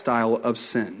lifestyle of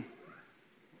sin.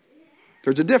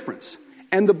 There's a difference.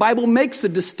 And the Bible makes a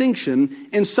distinction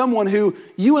in someone who,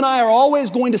 you and I are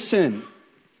always going to sin.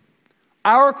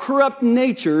 Our corrupt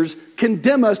natures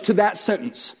condemn us to that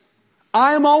sentence.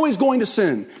 I am always going to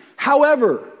sin.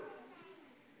 However,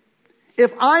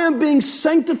 if I am being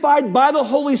sanctified by the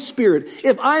Holy Spirit,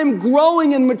 if I am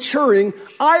growing and maturing,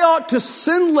 I ought to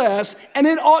sin less, and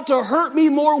it ought to hurt me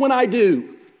more when I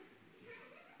do.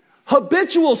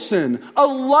 Habitual sin, a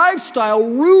lifestyle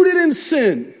rooted in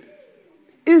sin,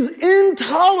 is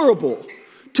intolerable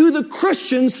to the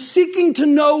Christians seeking to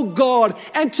know God.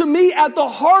 And to me, at the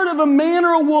heart of a man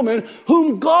or a woman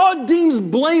whom God deems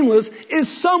blameless is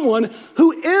someone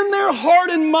who in their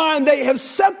heart and mind, they have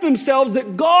set themselves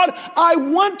that, God, I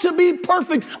want to be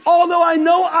perfect, although I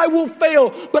know I will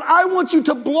fail. But I want you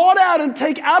to blot out and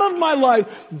take out of my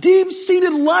life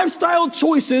deep-seated lifestyle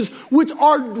choices which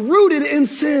are rooted in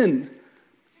sin.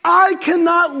 I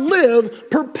cannot live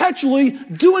perpetually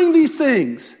doing these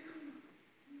things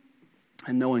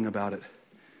and knowing about it.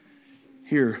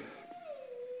 Here,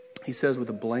 he says, with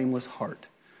a blameless heart.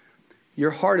 Your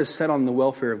heart is set on the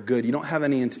welfare of good. You don't have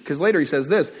any, because later he says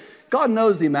this, God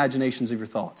knows the imaginations of your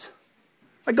thoughts.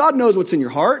 Like, God knows what's in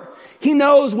your heart. He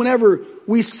knows whenever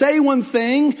we say one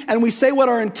thing and we say what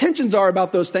our intentions are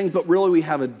about those things, but really we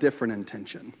have a different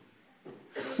intention.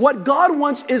 What God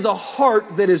wants is a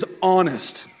heart that is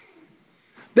honest,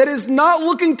 that is not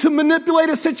looking to manipulate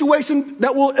a situation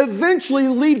that will eventually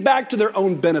lead back to their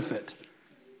own benefit.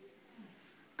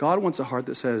 God wants a heart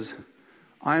that says,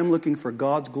 I am looking for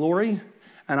God's glory,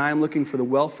 and I am looking for the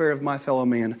welfare of my fellow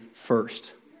man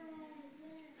first.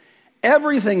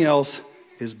 Everything else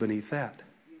is beneath that.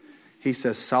 He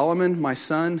says, Solomon, my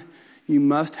son, you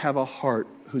must have a heart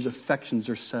whose affections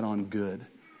are set on good.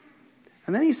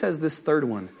 And then he says this third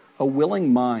one, a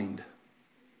willing mind.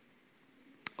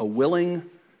 A willing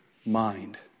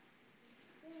mind.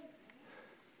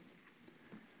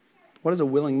 What is a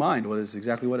willing mind? What is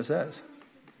exactly what it says?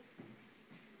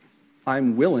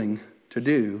 I'm willing to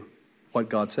do what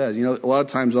God says. You know, a lot of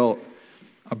times I'm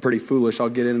pretty foolish. I'll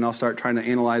get in and I'll start trying to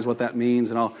analyze what that means,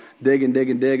 and I'll dig and dig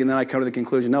and dig, and then I come to the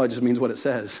conclusion, no, it just means what it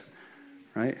says,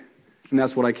 right? And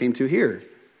that's what I came to here.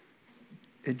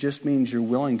 It just means you're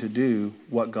willing to do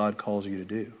what God calls you to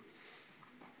do.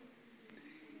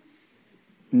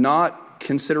 Not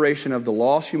consideration of the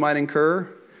loss you might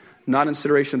incur, not in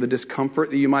consideration of the discomfort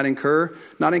that you might incur,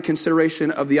 not in consideration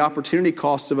of the opportunity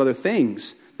costs of other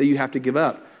things that you have to give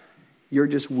up. You're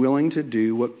just willing to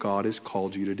do what God has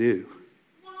called you to do.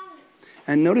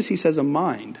 And notice he says a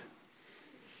mind.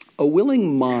 A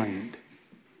willing mind.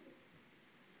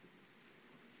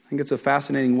 I think it's a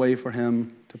fascinating way for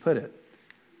him to put it.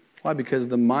 Why? Because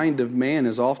the mind of man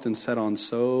is often set on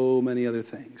so many other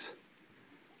things.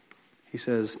 He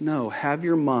says, no, have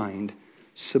your mind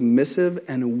submissive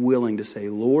and willing to say,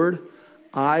 Lord,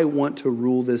 I want to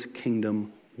rule this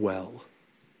kingdom well.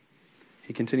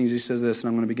 He continues, he says this, and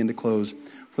I'm going to begin to close.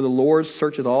 For the Lord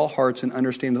searcheth all hearts and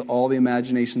understandeth all the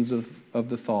imaginations of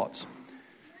the thoughts.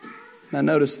 Now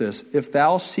notice this. If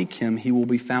thou seek him, he will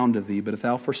be found of thee. But if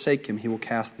thou forsake him, he will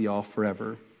cast thee off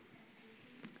forever.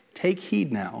 Take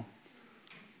heed now.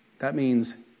 That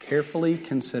means carefully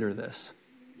consider this.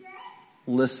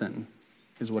 Listen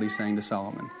is what he's saying to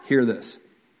Solomon. Hear this.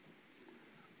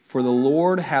 For the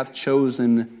Lord hath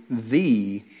chosen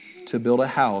thee to build a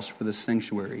house for the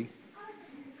sanctuary.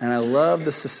 And I love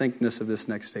the succinctness of this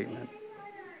next statement.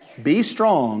 Be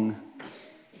strong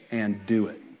and do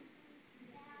it.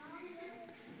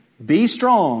 Be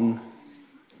strong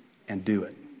and do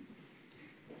it.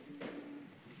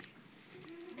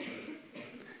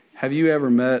 Have you ever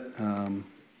met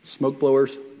smoke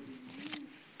blowers?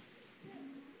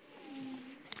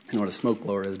 You know what a smoke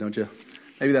blower is, don't you?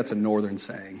 Maybe that's a northern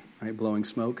saying, right? Blowing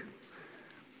smoke.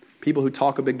 People who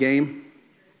talk a big game,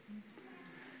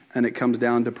 and it comes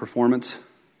down to performance,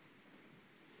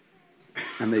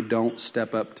 and they don't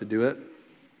step up to do it.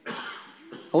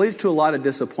 It leads to a lot of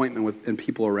disappointment in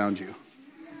people around you.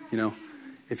 You know,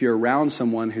 if you're around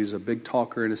someone who's a big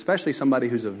talker, and especially somebody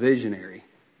who's a visionary,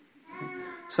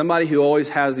 somebody who always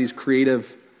has these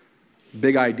creative,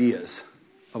 big ideas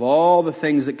of all the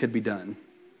things that could be done.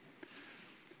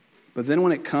 But then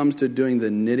when it comes to doing the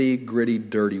nitty-gritty,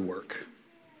 dirty work,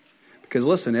 because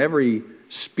listen, every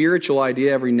spiritual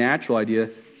idea, every natural idea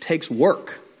takes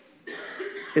work,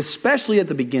 especially at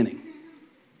the beginning.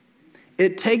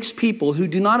 It takes people who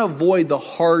do not avoid the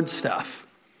hard stuff,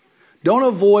 don't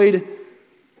avoid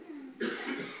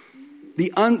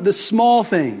the small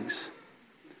things.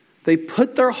 They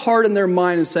put their heart and their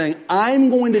mind in saying, I'm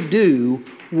going to do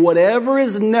whatever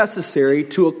is necessary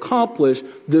to accomplish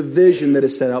the vision that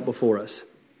is set out before us.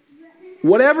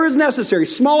 Whatever is necessary,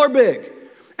 small or big.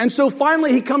 And so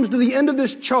finally he comes to the end of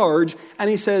this charge and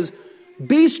he says,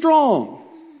 be strong.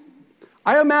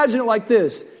 I imagine it like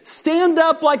this. Stand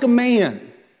up like a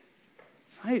man.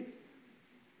 Right?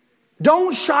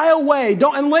 Don't shy away.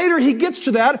 And later he gets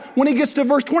to that. When he gets to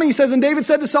verse 20, he says, and David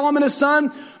said to Solomon his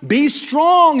son, be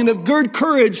strong and of good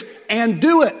courage and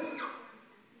do it.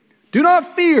 Do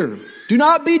not fear. Do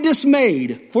not be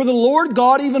dismayed. For the Lord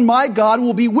God, even my God,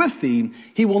 will be with thee.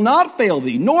 He will not fail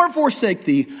thee, nor forsake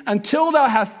thee, until thou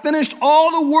hast finished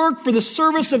all the work for the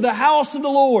service of the house of the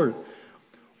Lord.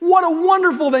 What a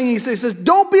wonderful thing he says. He says,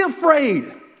 don't be afraid.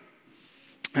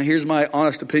 Now here's my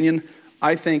honest opinion.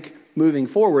 I think moving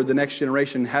forward, the next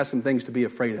generation has some things to be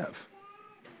afraid of.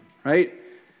 Right?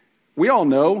 We all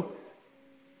know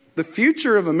the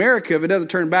future of America, if it doesn't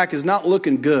turn back, is not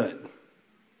looking good.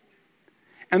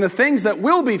 And the things that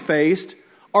will be faced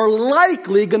are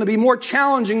likely going to be more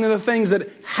challenging than the things that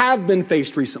have been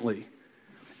faced recently.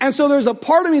 And so there's a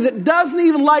part of me that doesn't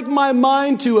even like my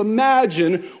mind to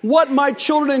imagine what my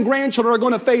children and grandchildren are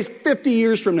going to face 50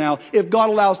 years from now if God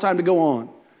allows time to go on.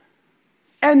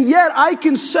 And yet I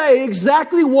can say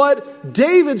exactly what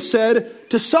David said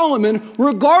to Solomon,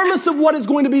 regardless of what is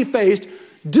going to be faced.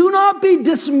 Do not be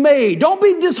dismayed. Don't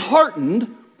be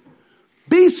disheartened.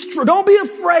 Don't be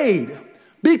afraid.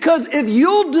 Because if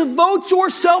you'll devote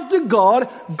yourself to God,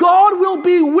 God will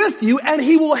be with you and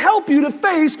He will help you to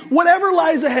face whatever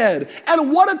lies ahead.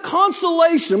 And what a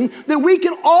consolation that we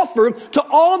can offer to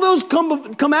all those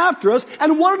come after us.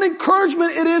 And what an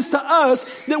encouragement it is to us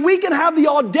that we can have the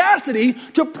audacity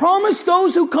to promise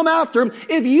those who come after Him,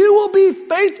 if you will be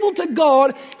faithful to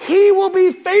God, He will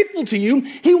be faithful to you.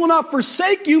 He will not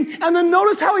forsake you. And then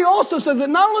notice how He also says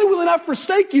that not only will He not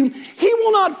forsake you, He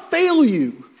will not fail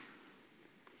you.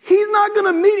 He's not going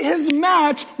to meet His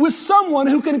match with someone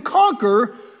who can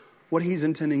conquer what He's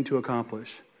intending to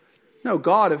accomplish. No,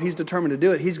 God, if He's determined to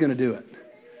do it, He's going to do it.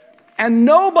 And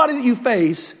nobody that you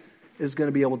face is going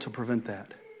to be able to prevent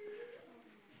that.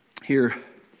 Here,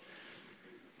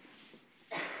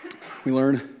 we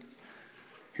learn,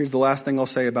 here's the last thing I'll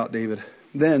say about David.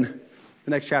 Then,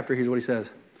 the next chapter, here's what he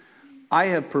says. I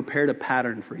have prepared a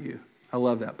pattern for you. I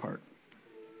love that part.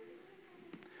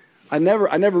 I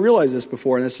never realized this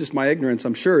before, and it's just my ignorance,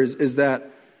 I'm sure, is that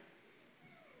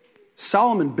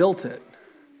Solomon built it,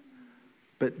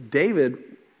 but David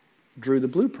drew the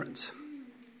blueprints.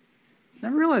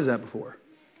 Never realized that before.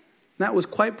 That was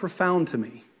quite profound to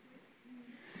me.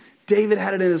 David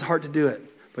had it in his heart to do it,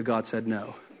 but God said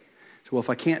no. So, well, if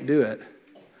I can't do it,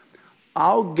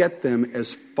 I'll get them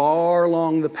as far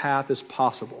along the path as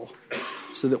possible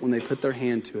so that when they put their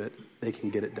hand to it, they can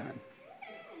get it done.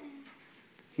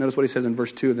 Notice what he says in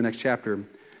verse 2 of the next chapter.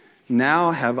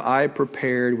 Now have I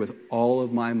prepared with all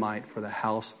of my might for the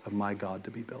house of my God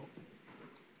to be built.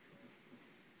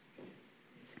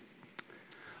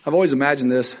 I've always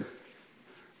imagined this.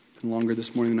 It's been longer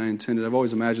this morning than I intended. I've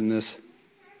always imagined this.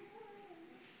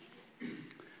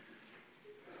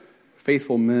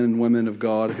 Faithful men and women of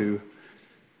God who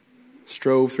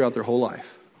strove throughout their whole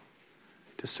life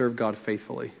to serve God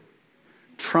faithfully,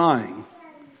 trying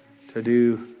to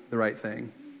do the right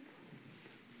thing.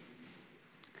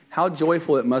 How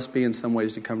joyful it must be in some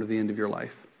ways to come to the end of your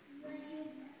life.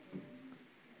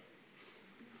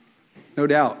 No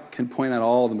doubt can point out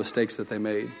all the mistakes that they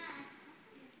made.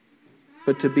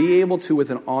 But to be able to,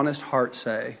 with an honest heart,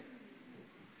 say,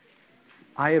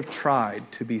 I have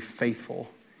tried to be faithful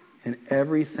in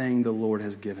everything the Lord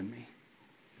has given me.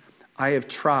 I have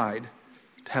tried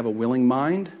to have a willing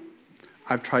mind.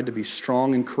 I've tried to be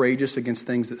strong and courageous against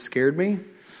things that scared me.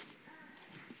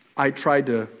 I tried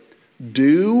to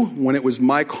do when it was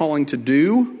my calling to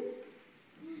do.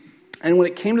 And when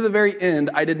it came to the very end,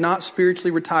 I did not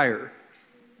spiritually retire.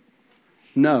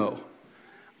 No.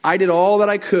 I did all that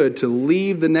I could to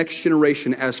leave the next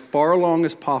generation as far along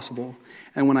as possible.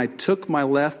 And when I took my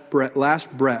last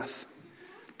breath,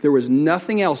 there was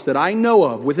nothing else that I know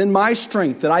of within my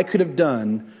strength that I could have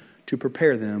done to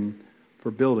prepare them for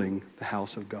building the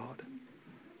house of God.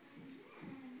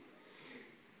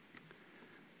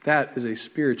 That is a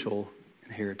spiritual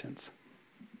inheritance.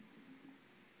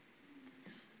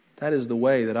 That is the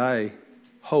way that I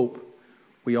hope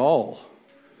we all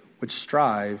would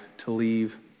strive to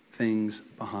leave things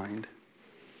behind.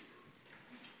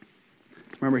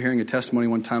 I remember hearing a testimony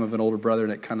one time of an older brother,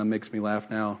 and it kind of makes me laugh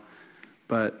now.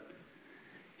 But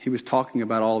he was talking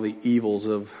about all the evils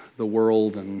of the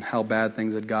world and how bad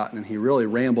things had gotten, and he really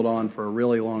rambled on for a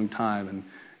really long time, and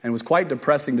it was quite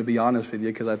depressing, to be honest with you,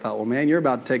 because I thought, well, man, you're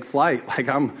about to take flight. Like,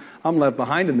 I'm left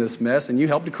behind in this mess, and you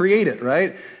helped to create it,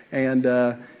 right? And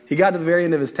he got to the very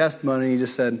end of his testimony, and he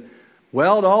just said,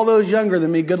 well, to all those younger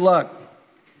than me, good luck.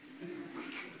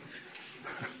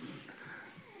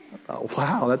 I thought,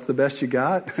 wow, that's the best you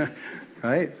got,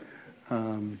 right?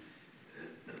 I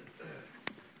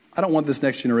don't want this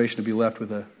next generation to be left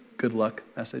with a good luck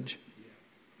message.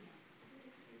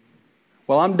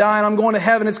 Well, I'm dying, I'm going to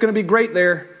heaven, it's going to be great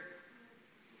there.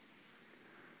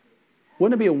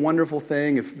 Wouldn't it be a wonderful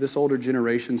thing if this older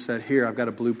generation said, here, I've got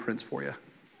a blueprint for you.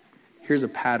 Here's a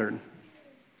pattern.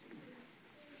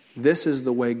 This is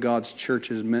the way God's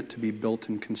church is meant to be built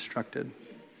and constructed.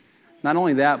 Not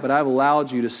only that, but I've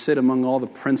allowed you to sit among all the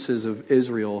princes of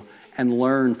Israel and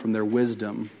learn from their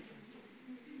wisdom.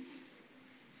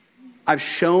 I've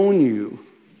shown you,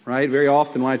 right? Very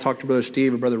often when I talk to Brother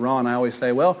Steve or Brother Ron, I always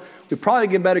say, well, we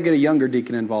probably better get a younger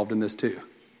deacon involved in this too.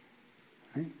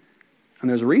 Right? And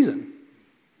there's a reason.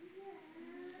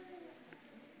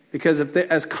 Because if they,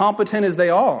 as competent as they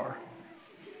are,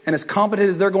 and as competent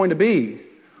as they're going to be,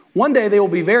 one day they will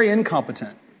be very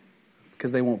incompetent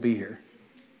because they won't be here.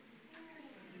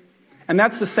 And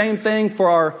that's the same thing for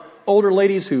our older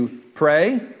ladies who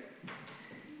pray.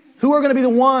 Who are going to be the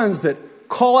ones that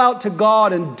call out to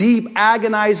God in deep,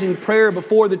 agonizing prayer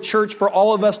before the church for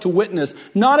all of us to witness,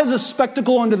 not as a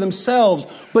spectacle unto themselves,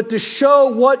 but to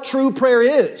show what true prayer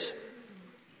is?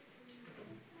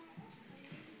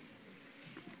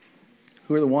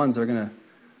 Who are the ones that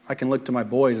I can look to my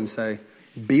boys and say,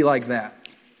 be like that.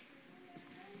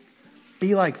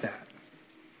 Be like that.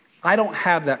 I don't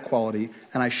have that quality,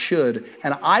 and I should,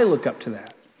 and I look up to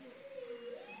that.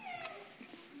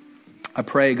 I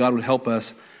pray God would help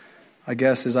us. I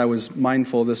guess as I was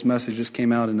mindful of this message, just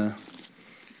came out in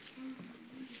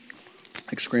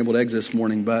like scrambled eggs this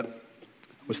morning, but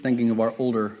I was thinking of our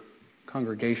older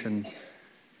congregation.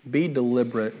 Be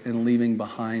deliberate in leaving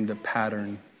behind a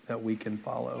pattern that we can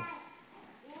follow.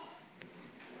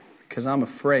 Because I'm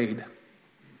afraid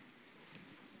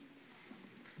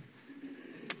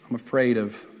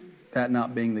of that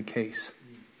not being the case.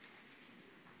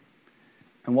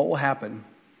 And what will happen?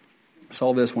 I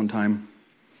saw this one time.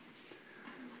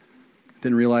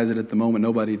 Didn't realize it at the moment.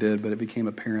 Nobody did, but it became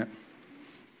apparent.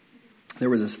 There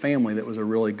was this family that was a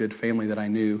really good family that I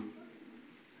knew.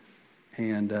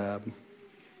 And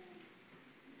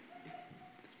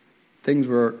things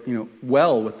were,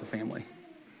 well with the family.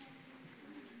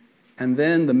 And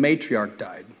then the matriarch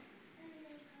died.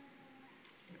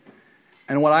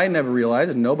 And what I never realized,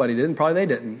 and nobody did, and probably they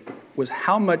didn't, was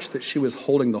how much that she was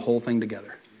holding the whole thing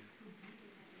together.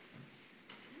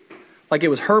 Like it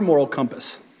was her moral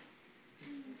compass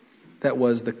that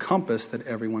was the compass that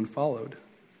everyone followed.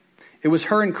 It was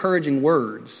her encouraging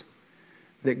words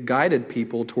that guided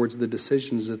people towards the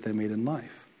decisions that they made in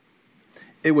life.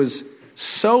 It was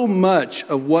so much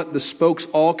of what the spokes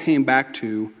all came back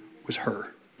to was her.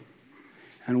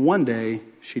 And one day,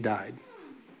 she died.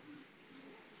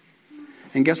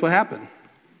 And guess what happened?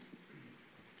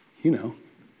 It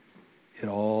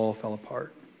all fell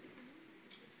apart.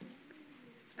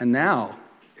 And now,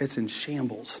 it's in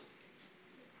shambles.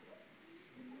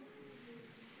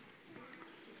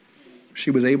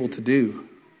 She was able to do.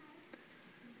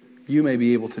 You may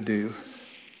be able to do.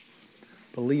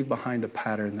 But leave behind a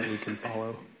pattern that we can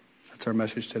follow. That's our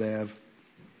message today. I've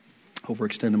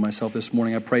overextended myself this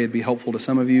morning. I pray it'd be helpful to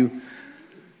some of you.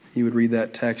 You would read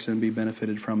that text and be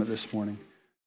benefited from it this morning.